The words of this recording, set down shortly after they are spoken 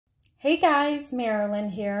Hey guys, Marilyn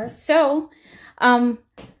here. So, my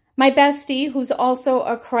bestie, who's also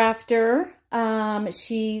a crafter,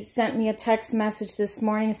 she sent me a text message this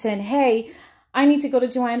morning saying, hey, I need to go to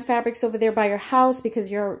JoAnn Fabrics over there by your house because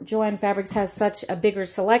your JoAnn Fabrics has such a bigger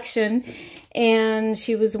selection. And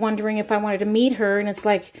she was wondering if I wanted to meet her. And it's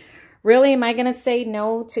like, really, am I going to say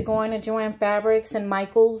no to going to JoAnn Fabrics and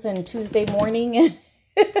Michael's and Tuesday morning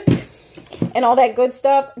and all that good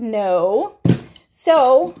stuff? No.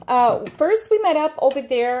 So, first we met up over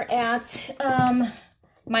there at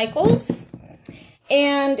Michael's,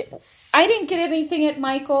 and I didn't get anything at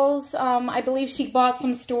Michael's. I believe she bought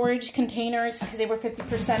some storage containers because they were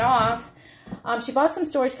 50% off. She bought some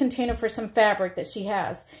storage container for some fabric that she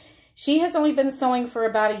has. She has only been sewing for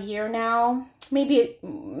about a year now, maybe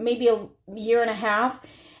a year and a half,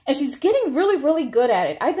 and she's getting really, really good at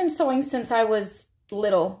it. I've been sewing since I was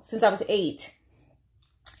little, since I was 8.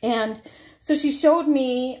 And so she showed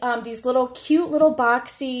me these little cute little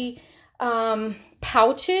boxy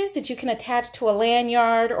pouches that you can attach to a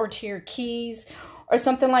lanyard or to your keys or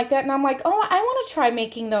something like that. And I'm like, oh, I want to try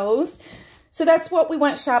making those. So that's what we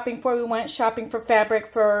went shopping for. We went shopping for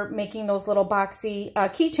fabric for making those little boxy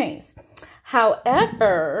keychains.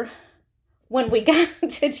 However, when we got to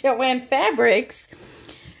JoAnn Fabrics,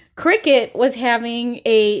 Cricut was having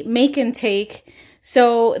a make and take.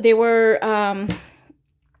 So they were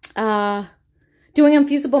doing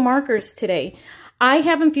infusible markers today. I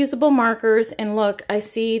have infusible markers, and look, I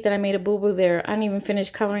see that I made a boo-boo there. I didn't even finish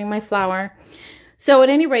coloring my flower. So at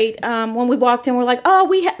any rate, when we walked in, we're like, oh,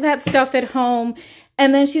 we have that stuff at home.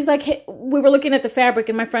 And then she's like, hey, we were looking at the fabric,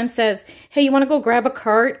 and my friend says, hey, you want to go grab a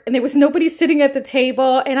cart? And there was nobody sitting at the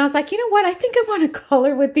table. And I was like, you know what? I think I want to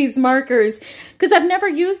color with these markers because I've never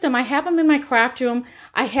used them. I have them in my craft room.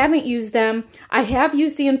 I haven't used them. I have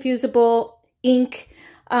used the infusible ink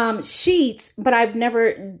sheets, but I've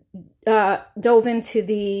never dove into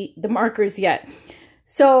the markers yet.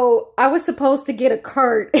 So I was supposed to get a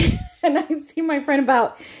cart, and I see my friend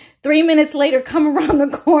about 3 minutes later come around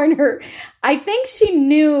the corner. I think she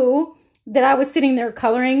knew that I was sitting there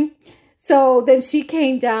coloring. So then she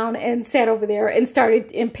came down and sat over there and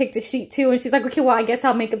started and picked a sheet too. And she's like, okay, well, I guess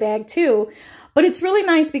I'll make a bag too. But it's really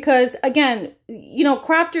nice because, again, you know,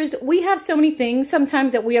 crafters, we have so many things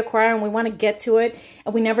sometimes that we acquire and we want to get to it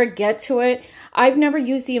and we never get to it. I've never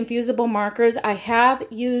used the infusible markers. I have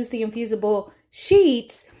used the infusible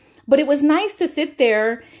sheets, but it was nice to sit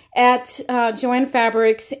there at JoAnn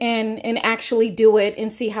Fabrics and actually do it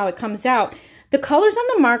and see how it comes out. The colors on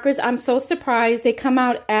the markers, I'm so surprised. They come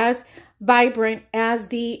out as vibrant as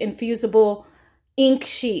the infusible ink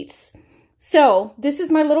sheets. So this is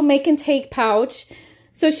my little make and take pouch.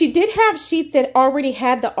 So she did have sheets that already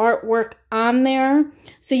had the artwork on there.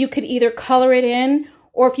 So you could either color it in,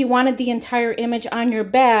 or if you wanted the entire image on your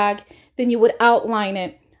bag, then you would outline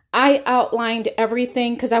it. I outlined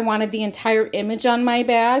everything because I wanted the entire image on my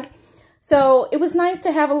bag. So it was nice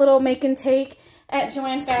to have a little make and take at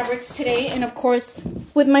JoAnn Fabrics today. And of course,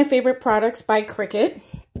 with my favorite products by Cricut.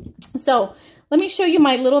 So let me show you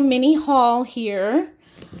my little mini haul here.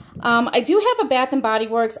 I do have a Bath & Body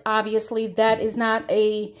Works. Obviously, that is not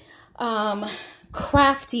a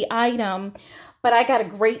crafty item, but I got a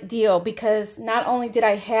great deal because not only did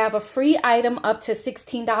I have a free item up to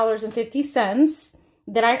 $16.50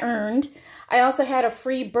 that I earned, I also had a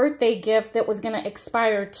free birthday gift that was going to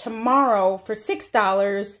expire tomorrow for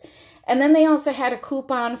 $6. And then they also had a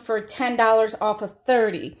coupon for $10 off of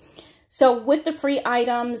 $30. So with the free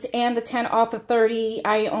items and the 10 off of 30,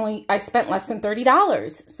 I spent less than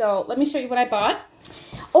 $30. So let me show you what I bought.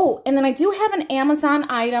 Oh, and then I do have an Amazon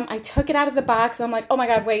item. I took it out of the box. And I'm like, oh my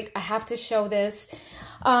God, wait, I have to show this.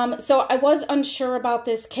 So I was unsure about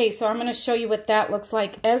this case. So I'm going to show you what that looks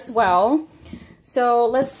like as well. So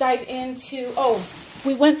let's dive into, oh,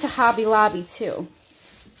 we went to Hobby Lobby too.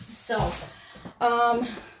 So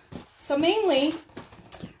mainly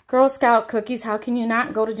Girl Scout cookies. How can you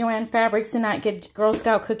not go to JoAnn Fabrics and not get Girl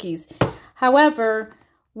Scout cookies? However,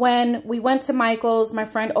 when we went to Michael's, my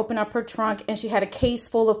friend opened up her trunk and she had a case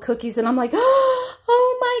full of cookies. And I'm like,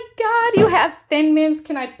 oh my God, you have Thin Mints.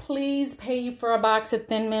 Can I please pay you for a box of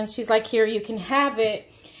Thin Mints? She's like, here, you can have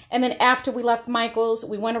it. And then after we left Michael's,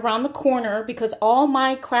 we went around the corner because all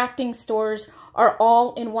my crafting stores are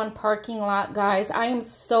all in one parking lot, guys. I am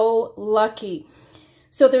so lucky.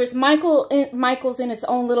 So there's Michael's in its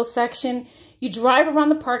own little section. You drive around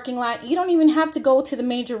the parking lot. You don't even have to go to the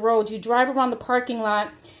major roads. You drive around the parking lot,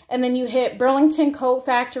 and then you hit Burlington Coat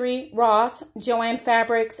Factory, Ross, JoAnn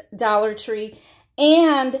Fabrics, Dollar Tree,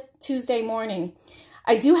 and Tuesday Morning.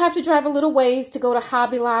 I do have to drive a little ways to go to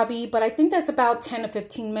Hobby Lobby, but I think that's about 10 to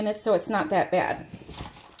 15 minutes, so it's not that bad.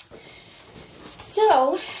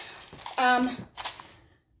 So,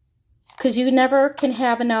 because you never can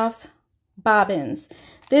have enough bobbins.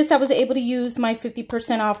 This, I was able to use my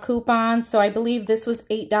 50% off coupon, so I believe this was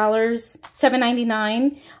 $8,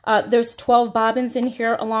 $7.99. There's 12 bobbins in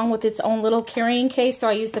here along with its own little carrying case, so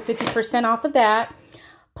I used the 50% off of that.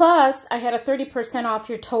 Plus, I had a 30% off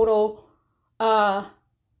your total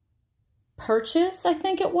purchase, I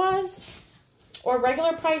think it was, or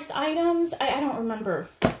regular priced items. I don't remember.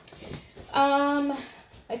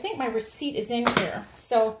 I think my receipt is in here.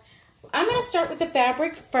 So I'm going to start with the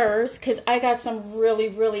fabric first because I got some really,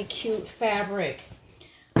 really cute fabric.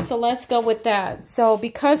 So let's go with that. So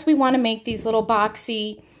because we want to make these little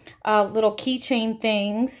boxy little keychain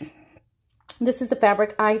things, this is the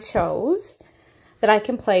fabric I chose that I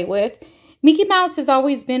can play with. Mickey Mouse has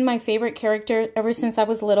always been my favorite character ever since I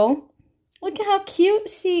was little. Look at how cute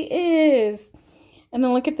she is. And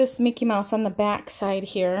then look at this Mickey Mouse on the back side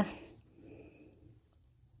here.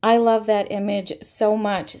 I love that image so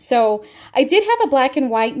much. So I did have a black and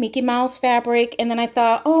white Mickey Mouse fabric, and then I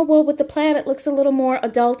thought, oh, well, with the plaid, it looks a little more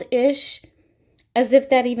adult-ish, as if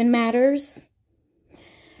that even matters.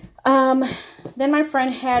 Then my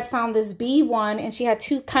friend had found this bee one, and she had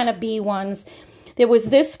two kind of bee ones. There was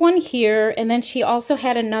this one here, and then she also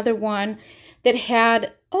had another one that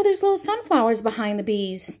had, oh, there's little sunflowers behind the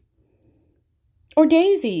bees. Or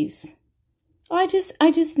daisies. Oh, I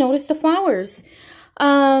just noticed the flowers.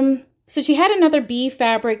 So she had another bee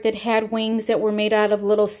fabric that had wings that were made out of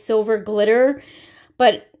little silver glitter,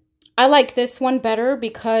 but I like this one better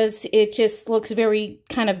because it just looks very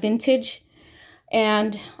kind of vintage,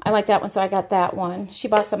 and I like that one, so I got that one. She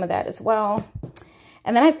bought some of that as well.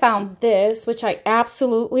 And then I found this, which I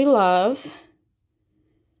absolutely love,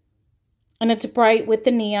 and it's bright with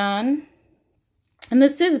the neon, and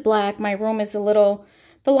this is black. My room is a little,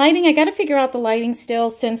 the lighting, I got to figure out the lighting still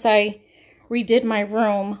since I redid my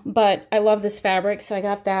room, but I love this fabric, so I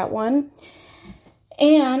got that one.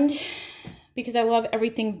 And because I love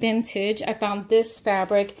everything vintage, I found this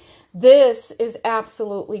fabric. This is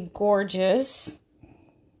absolutely gorgeous.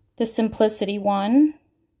 The Simplicity one,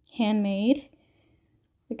 handmade.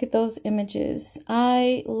 Look at those images.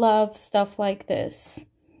 I love stuff like this.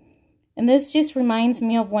 And this just reminds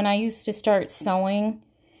me of when I used to start sewing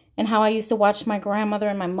and how I used to watch my grandmother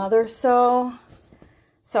and my mother sew.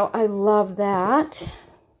 So I love that.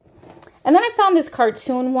 And then I found this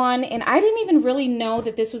cartoon one, and I didn't even really know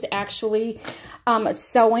that this was actually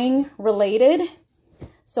sewing related.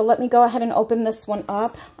 So let me go ahead and open this one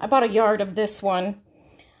up. I bought a yard of this one.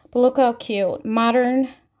 But look how cute. Modern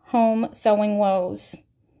Home Sewing Woes.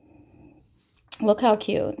 Look how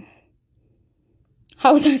cute.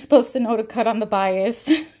 How was I supposed to know to cut on the bias?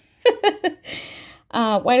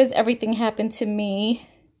 Why does everything happen to me?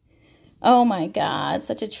 Oh my God,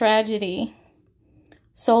 such a tragedy.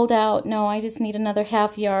 Sold out. No, I just need another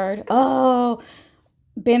half yard. Oh,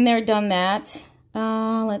 been there, done that.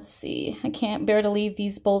 Let's see. I can't bear to leave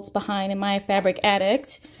these bolts behind in my fabric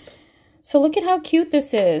addict. So look at how cute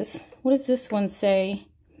this is. What does this one say?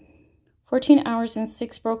 14 hours and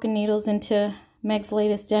 6 broken needles into Meg's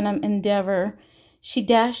latest denim endeavor. She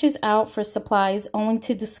dashes out for supplies only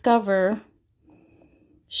to discover...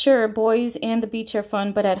 Sure, boys and the beach are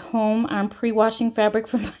fun, but at home, I'm pre-washing fabric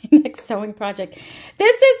for my next sewing project.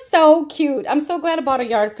 This is so cute. I'm so glad I bought a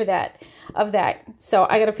yard for that, So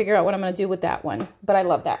I got to figure out what I'm going to do with that one, but I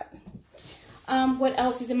love that. What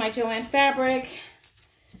else is in my JoAnn fabric?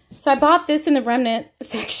 So I bought this in the remnant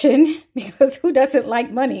section because who doesn't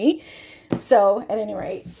like money? So at any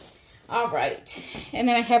rate, all right. And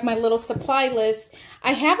then I have my little supply list.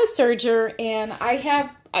 I have a serger, and I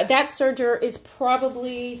have... that serger is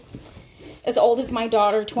probably as old as my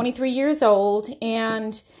daughter, 23 years old,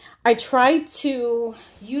 and I tried to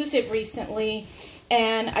use it recently,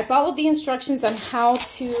 and I followed the instructions on how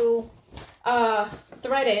to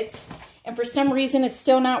thread it, and for some reason it's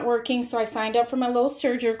still not working, so I signed up for my little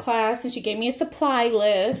serger class, and she gave me a supply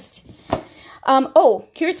list. Oh,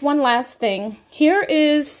 here's one last thing. Here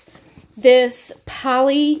is this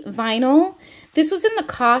poly vinyl. This was in the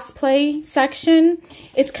cosplay section.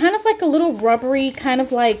 It's kind of like a little rubbery, kind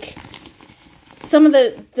of like some of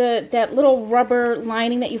that little rubber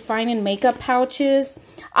lining that you find in makeup pouches.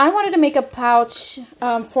 I wanted to make a pouch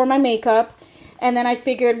for my makeup, and then I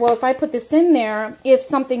figured, well, if I put this in there, if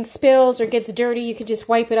something spills or gets dirty, you could just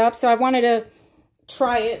wipe it up. So I wanted to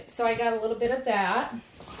try it, so I got a little bit of that.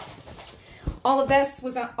 All of this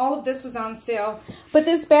was on sale. But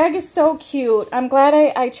this bag is so cute. I'm glad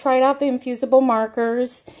I tried out the infusible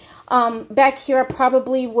markers. Back here I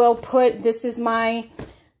probably will put, this is my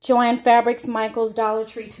JoAnn Fabrics Michael's Dollar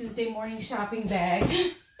Tree Tuesday morning shopping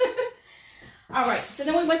bag. All All right, so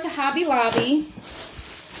then we went to Hobby Lobby.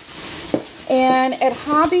 And at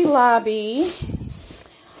Hobby Lobby,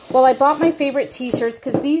 well, I bought my favorite t-shirts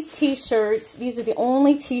because these t-shirts, these are the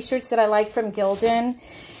only t-shirts that I like from Gildan.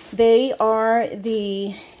 They are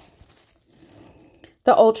the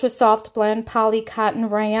Ultra Soft Blend Poly Cotton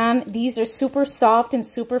Rayon. These are super soft and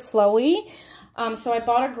super flowy. So I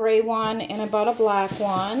bought a gray one and I bought a black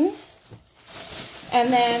one.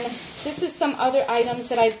 And then this is some other items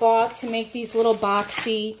that I bought to make these little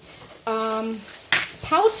boxy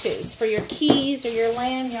pouches for your keys or your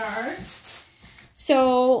lanyard.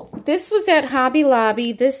 So this was at Hobby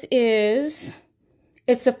Lobby. It's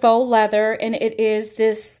a faux leather, and it is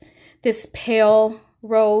this pale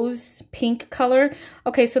rose pink color.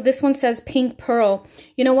 Okay, so this one says pink pearl.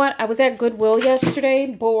 You know what? I was at Goodwill yesterday,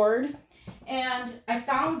 bored, and I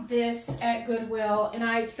found this at Goodwill, and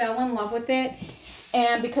I fell in love with it.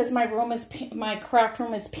 And because my craft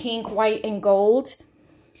room is pink, white, and gold,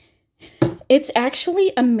 it's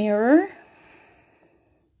actually a mirror.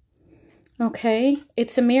 Okay,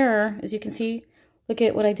 it's a mirror, as you can see. Look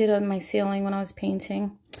at what I did on my ceiling when I was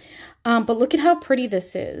painting. But look at how pretty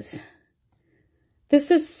this is.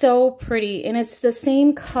 This is so pretty, and it's the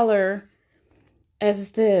same color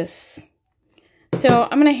as this. So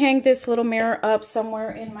I'm going to hang this little mirror up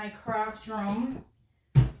somewhere in my craft room.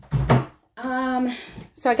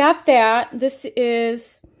 So I got that. This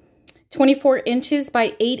is 24 inches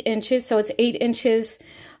by 8 inches. So it's 8 inches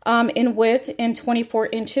in width and 24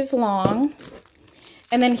 inches long.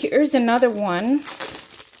 And then here's another one.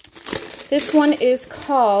 This one is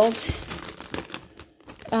called,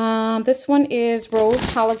 this one is Rose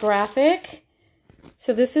Holographic.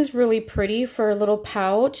 So this is really pretty for a little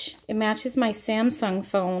pouch. It matches my Samsung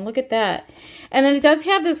phone. Look at that. And then it does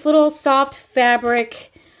have this little soft fabric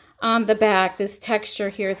on the back, this texture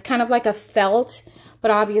here. It's kind of like a felt,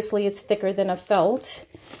 but obviously it's thicker than a felt.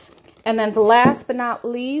 And then the last but not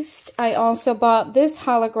least, I also bought this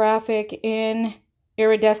holographic in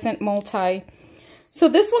iridescent multi. So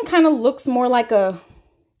this one kind of looks more like a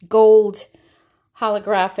gold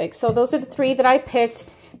holographic. So those are the three that I picked.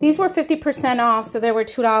 These were 50% off, so they were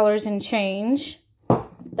 $2 and change.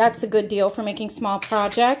 That's a good deal for making small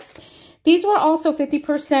projects. These were also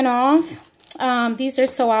 50% off. These are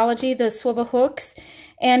Sewology, the swivel hooks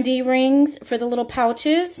and D-rings for the little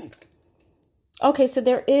pouches. Okay, so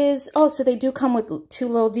there is, oh, so they do come with 2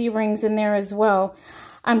 little D-rings in there as well.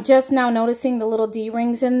 I'm just now noticing the little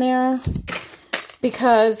D-rings in there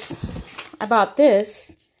because I bought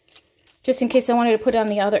this just in case I wanted to put it on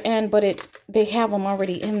the other end, but they have them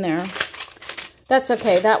already in there. That's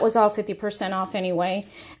okay. That was all 50% off anyway.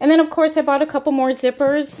 And then, of course, I bought a couple more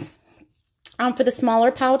zippers for the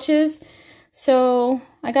smaller pouches. So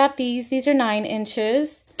I got these. These are 9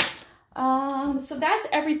 inches. So that's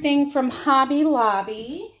everything from Hobby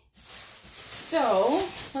Lobby. So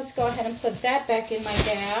let's go ahead and put that back in my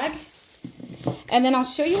bag. And then I'll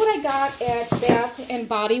show you what I got at Bath and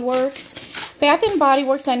Body Works. Bath and Body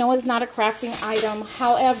Works I know is not a crafting item.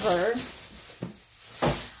 However,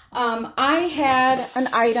 I had an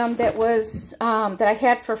item that was that I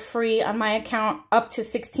had for free on my account up to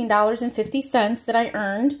 $16.50 that I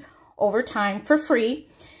earned over time for free.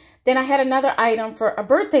 Then I had another item for a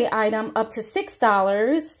birthday item up to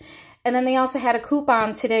 $6. And then they also had a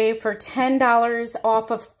coupon today for $10 off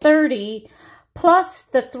of 30. Plus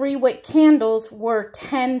the 3-wick candles were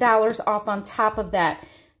 $10 off on top of that.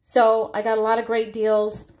 So I got a lot of great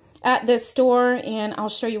deals at this store, and I'll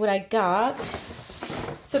show you what I got.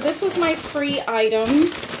 So this was my free item.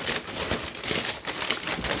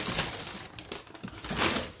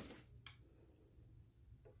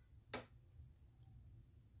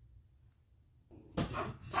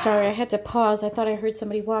 Sorry, I had to pause. I thought I heard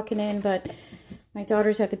somebody walking in, but my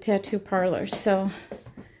daughter's at the tattoo parlor. So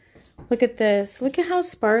look at this. Look at how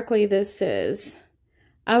sparkly this is.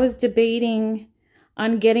 I was debating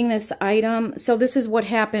on getting this item. So this is what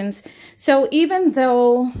happens. So even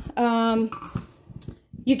though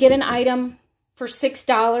you get an item for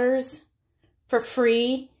 $6 for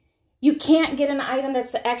free, you can't get an item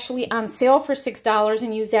that's actually on sale for $6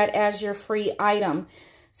 and use that as your free item.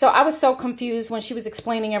 So I was so confused when she was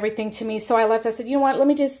explaining everything to me. So I left. I said, you know what? Let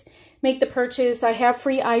me just make the purchase. I have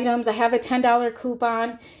free items. I have a $10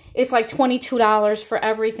 coupon. It's like $22 for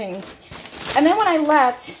everything. And then when I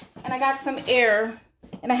left and I got some air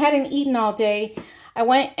and I hadn't eaten all day, I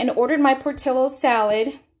went and ordered my Portillo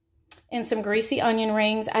salad and some greasy onion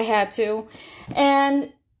rings. I had to.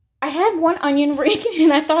 And I had one onion ring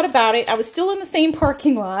and I thought about it. I was still in the same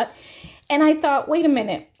parking lot. And I thought, wait a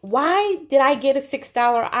minute, why did I get a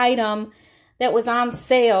 $6 item that was on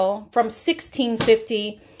sale from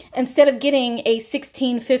 $16.50 instead of getting a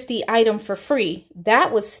 $16.50 item for free.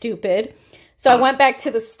 That was stupid. So I went back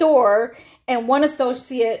to the store, and one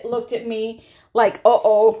associate looked at me like,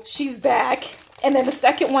 uh-oh, she's back. And then the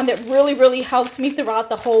second one that really, really helped me throughout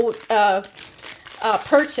the whole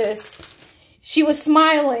purchase, she was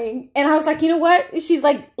smiling, and I was like, you know what? She's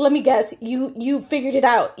like, let me guess, you figured it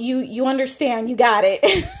out. You understand, you got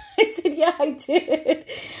it. I said, yeah, I did.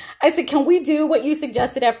 I said, can we do what you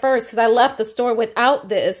suggested at first? Because I left the store without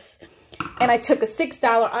this, and I took a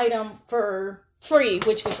 $6 item for free,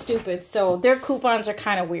 which was stupid. So their coupons are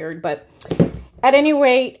kind of weird, but at any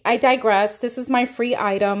rate, I digress. This was my free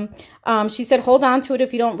item. She said, hold on to it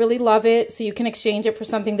if you don't really love it, so you can exchange it for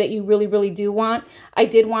something that you really, really do want. I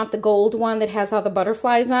did want the gold one that has all the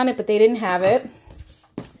butterflies on it, but they didn't have it.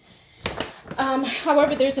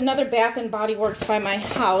 However, there's another Bath & Body Works by my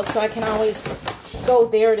house, so I can always go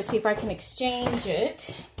there to see if I can exchange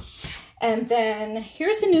it. And then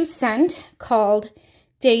here's a new scent called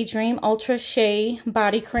Daydream Ultra Shea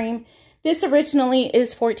Body Cream. This originally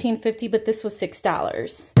is $14.50, but this was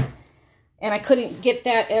 $6. And I couldn't get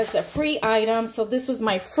that as a free item, so this was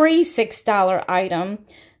my free $6 item.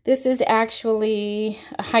 This is actually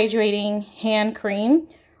a hydrating hand cream,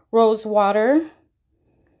 rose water.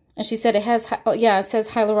 And she said it has, yeah, it says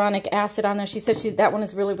hyaluronic acid on there. She said that one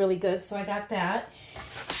is really, really good, so I got that.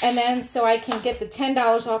 And then so I can get the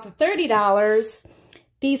 $10 off of $30.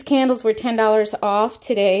 These candles were $10 off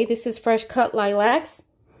today. This is Fresh Cut Lilacs.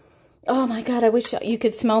 Oh my God, I wish you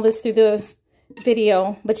could smell this through the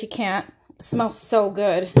video, but you can't. It smells so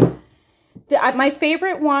good. My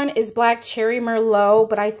favorite one is Black Cherry Merlot,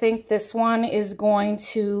 but I think this one is going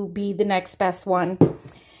to be the next best one.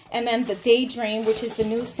 And then the Daydream, which is the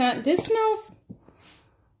new scent. This smells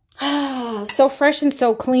so fresh and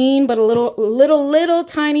so clean, but a little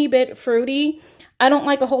tiny bit fruity. I don't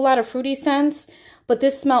like a whole lot of fruity scents, but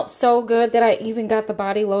this smelled so good that I even got the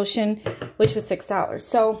body lotion, which was $6.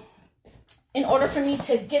 So in order for me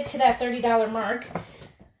to get to that $30 mark,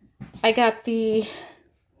 I got the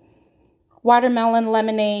Watermelon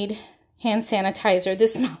Lemonade hand sanitizer.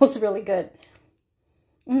 This smells really good.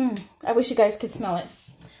 I wish you guys could smell it.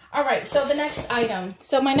 All right, so the next item.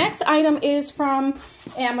 So my next item is from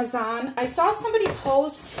Amazon. I saw somebody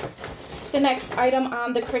post the next item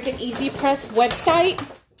on the Cricut Easy Press website,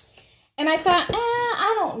 and I thought,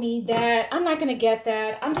 I don't need that. I'm not gonna get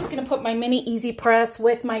that. I'm just gonna put my mini Easy Press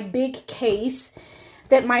with my big case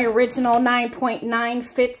that my original 9.9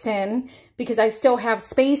 fits in, because I still have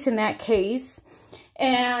space in that case.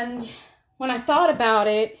 And when I thought about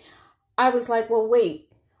it, I was like, well, wait,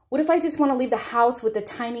 what if I just want to leave the house with a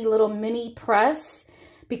tiny little mini press?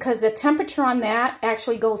 Because the temperature on that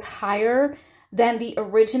actually goes higher than the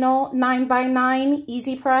original 9x9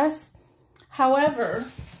 Easy Press. However,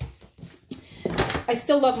 I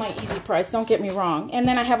still love my Easy Press, don't get me wrong. And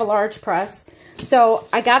then I have a large press. So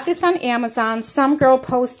I got this on Amazon. Some girl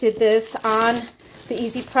posted this on the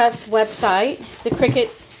Easy Press website, the Cricut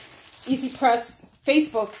Easy Press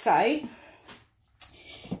Facebook site.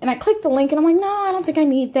 And I clicked the link and I'm like, no, I don't think I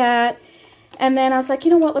need that. And then I was like,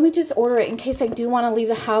 you know what, let me just order it in case I do want to leave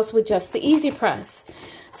the house with just the Easy Press.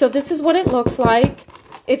 So this is what it looks like.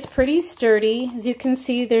 It's pretty sturdy. As you can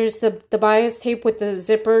see, there's the bias tape with the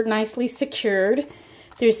zipper nicely secured.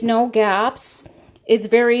 There's no gaps. It's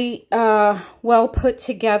very well put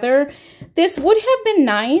together. This would have been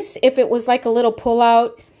nice if it was like a little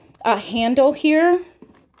pull-out handle here.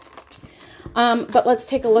 But let's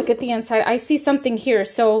take a look at the inside. I see something here.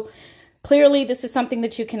 So clearly this is something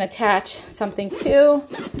that you can attach something to.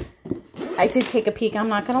 I did take a peek, I'm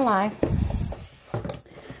not going to lie.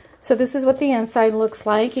 So this is what the inside looks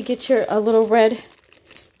like. You get a little red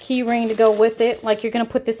key ring to go with it, like you're going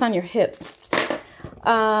to put this on your hip.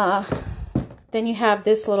 Then you have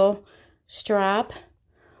this little strap.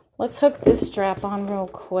 Let's hook this strap on real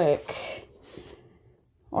quick.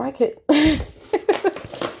 Or I could...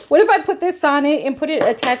 What if I put this on it and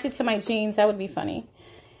attach it to my jeans? That would be funny.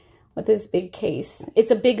 With this big case.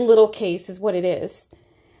 It's a big little case is what it is.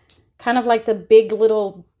 Kind of like the Big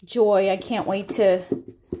Little Joy. I can't wait to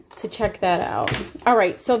check that out. All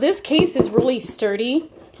right, so this case is really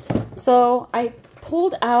sturdy. So I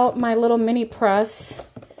pulled out my little mini press.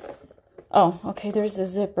 Oh, okay, there's the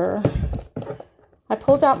zipper. I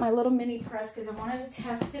pulled out my little mini press because I wanted to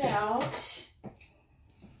test it out.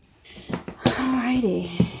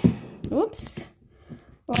 Alrighty. Oops.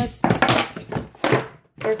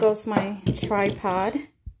 There goes my tripod.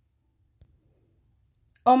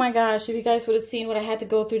 Oh my gosh, if you guys would have seen what I had to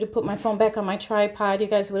go through to put my phone back on my tripod, you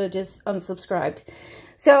guys would have just unsubscribed.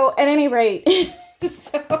 So, at any rate,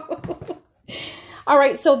 so All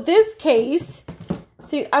right, so this case,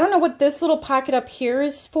 see, I don't know what this little pocket up here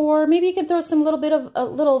is for. Maybe you can throw some little bit of a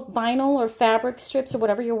little vinyl or fabric strips or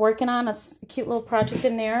whatever you're working on. It's a cute little project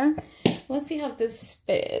in there. Let's see how this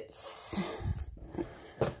fits.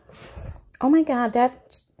 Oh my God,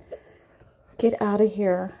 get out of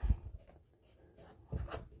here.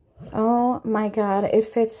 Oh my God, it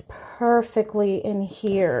fits perfectly in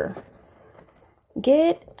here.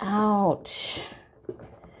 Get out.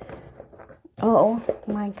 Oh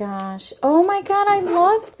my gosh. Oh my God, I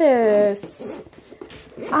love this.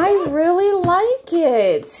 I really like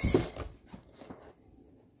it.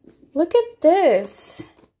 Look at this.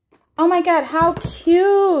 Oh my God, how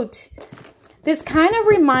cute. This kind of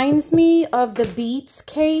reminds me of the Beats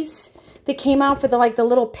case that came out for the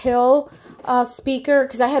little pill speaker,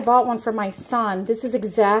 because I had bought one for my son. This is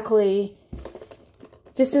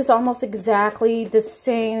almost exactly the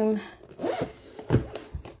same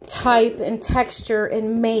type and texture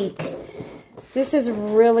and make. This is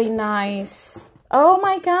really nice. Oh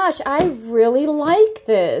my gosh, I really like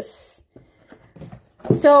this.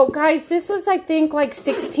 So guys, this was I think like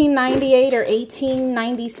 $16.98 or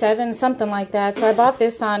 $18.97, something like that. So I bought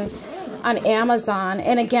this on Amazon,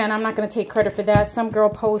 and again, I'm not going to take credit for that. Some girl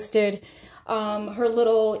posted her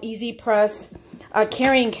little Easy Press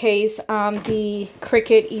carrying case on the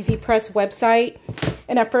Cricut Easy Press website.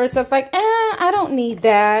 And at first I was like, I don't need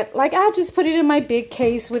that. Like, I'll just put it in my big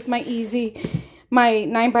case with my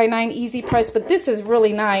 9x9 Easy Press. But this is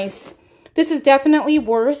really nice. This is definitely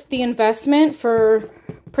worth the investment for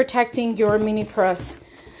protecting your mini press.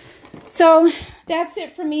 So that's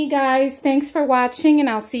it for me, guys. Thanks for watching, and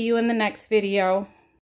I'll see you in the next video.